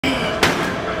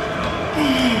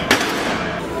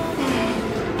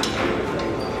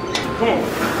Come on.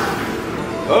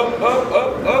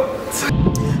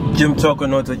 Up. Gym Talk or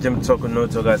No Talk, Gym Talk or No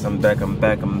Talk, guys. I'm back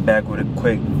with a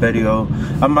quick video.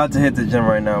 I'm about to hit the gym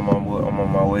right now. I'm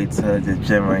on my way to the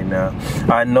gym right now.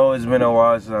 I know it's been a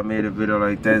while since I made a video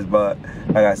like this, but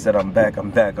like I said, I'm back.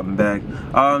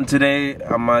 Today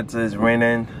it's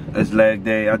raining. It's leg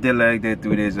day. I did leg day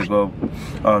 3 days ago.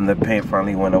 The pain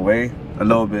finally went away a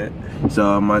little bit,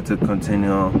 so I'm about to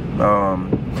continue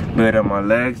building my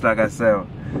legs. Like I said,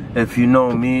 if you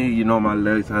know me, you know my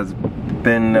legs has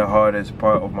been the hardest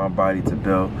part of my body to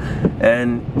build,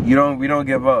 and we don't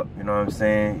give up. You know what I'm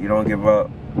saying? You don't give up.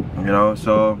 You know,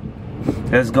 so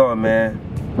let's go, man.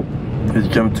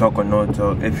 It's Gym Talk or No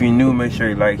Talk. If you're new, make sure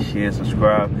you like, share,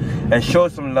 subscribe, and show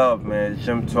some love, man. It's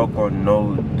Gym Talk or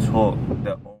No Talk.